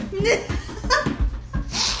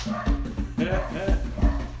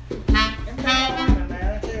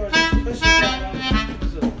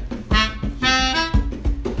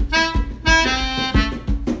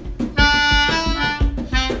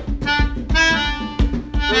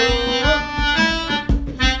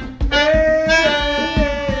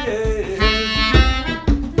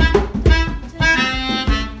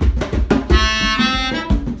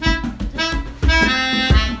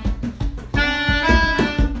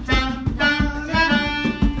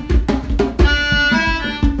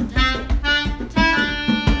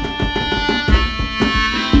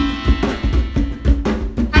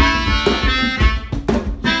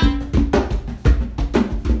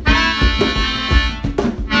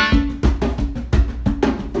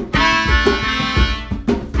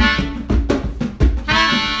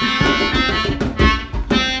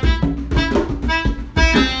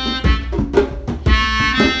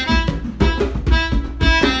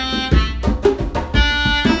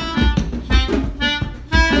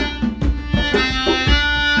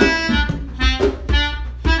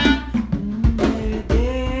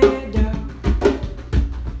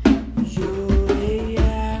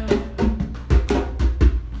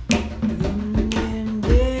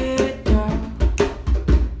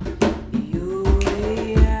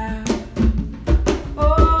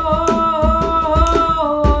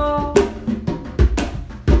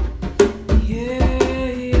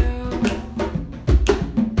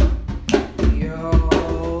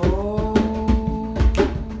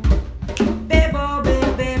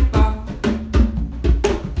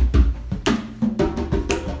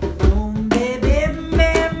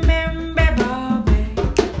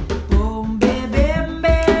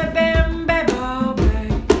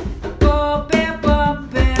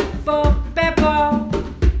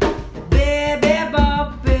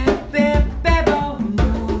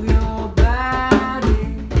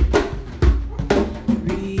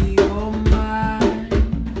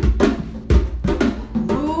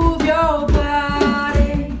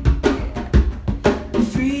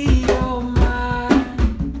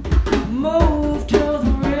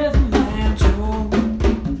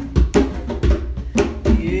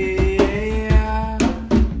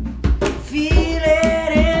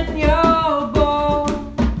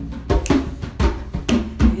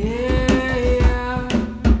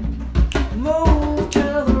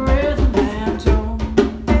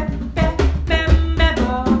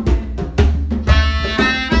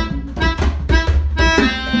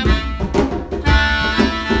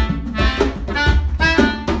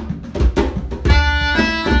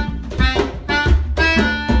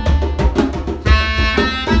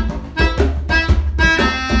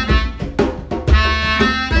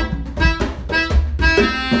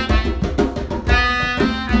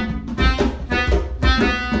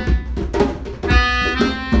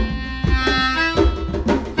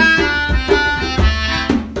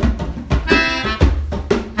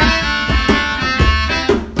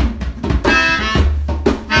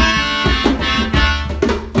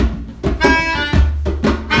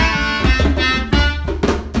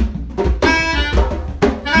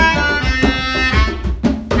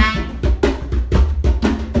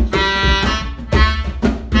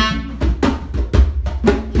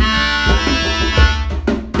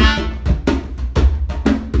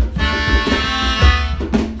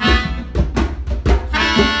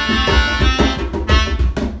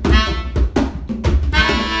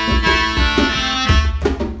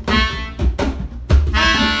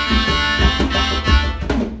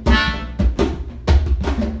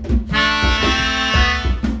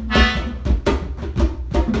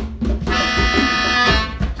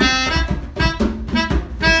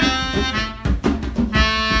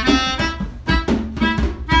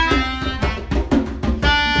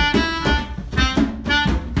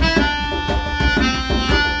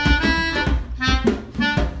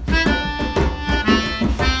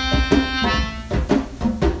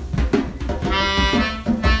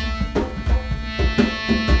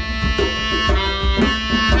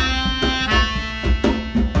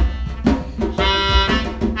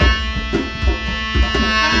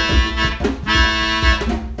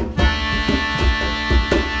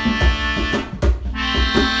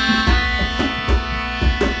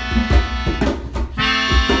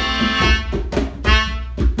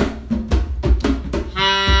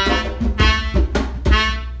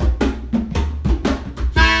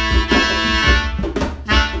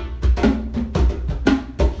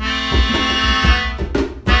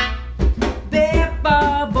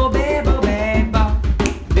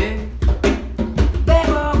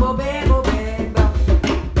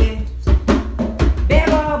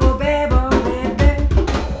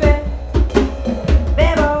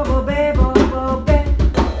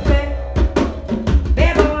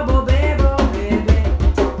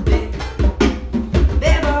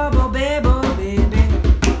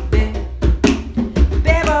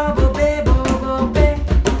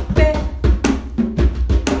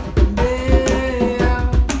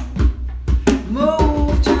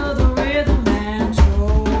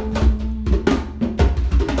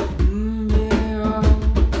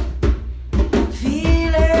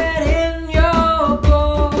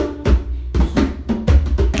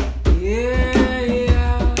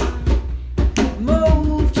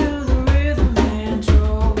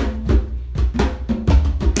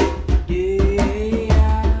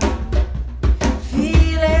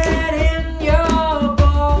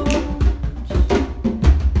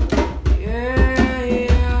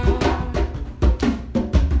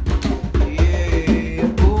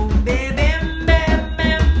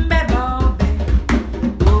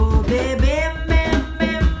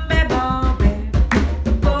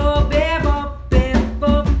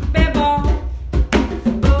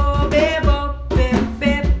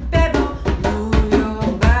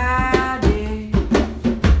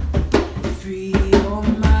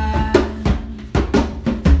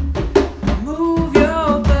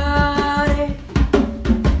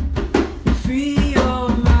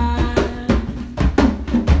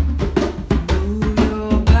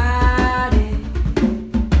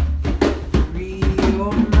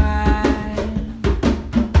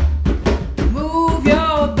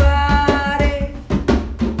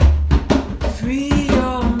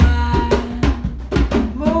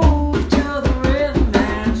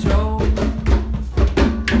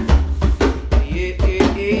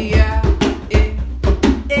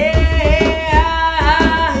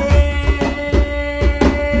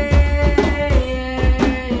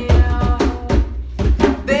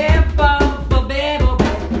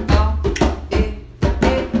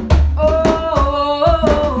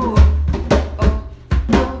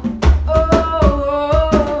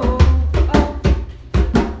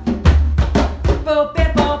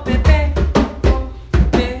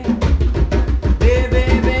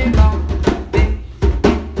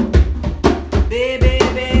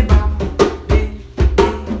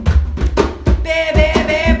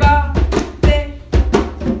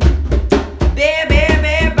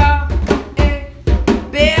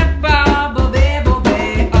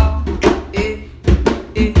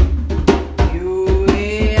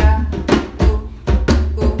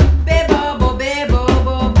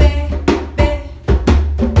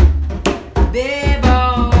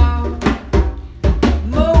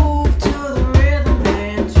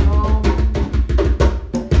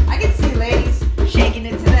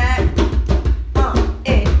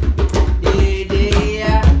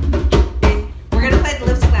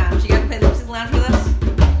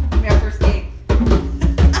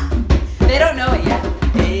They don't know it yet.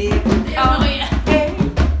 Hey, They don't know it yet. Hey,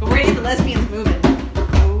 but we're gonna get the lesbians moving.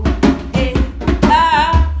 Oh, hey,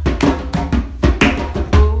 ah.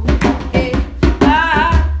 Oh, hey,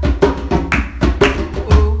 ah.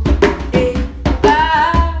 Oh, hey,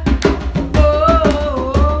 ah.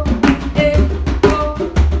 Oh, hey, oh.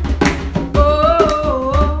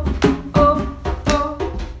 Oh, oh, oh,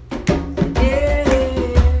 yeah,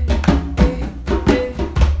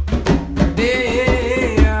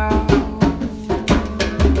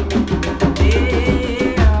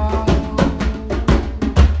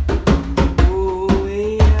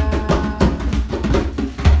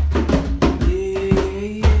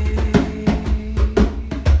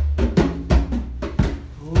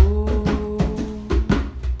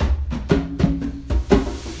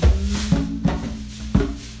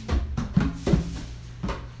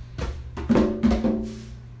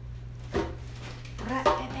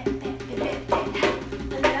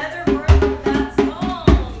 Another version of that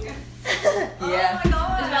song. Yeah. Oh my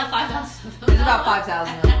god. There's about 5,000 of them. There's about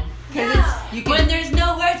 5,000 of them. Because Yeah. you can, When there's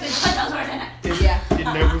no words, there's 5,000 words in it. yeah, It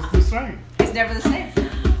never's the same. it's never the same.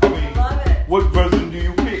 I mean, Love it. what version do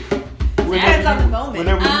you pick? Depends on the moment.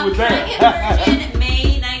 Whenever you were Can I there. get version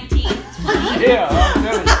May 19th? Yeah, I'm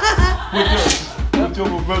telling you.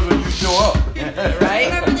 Whichever version you show up.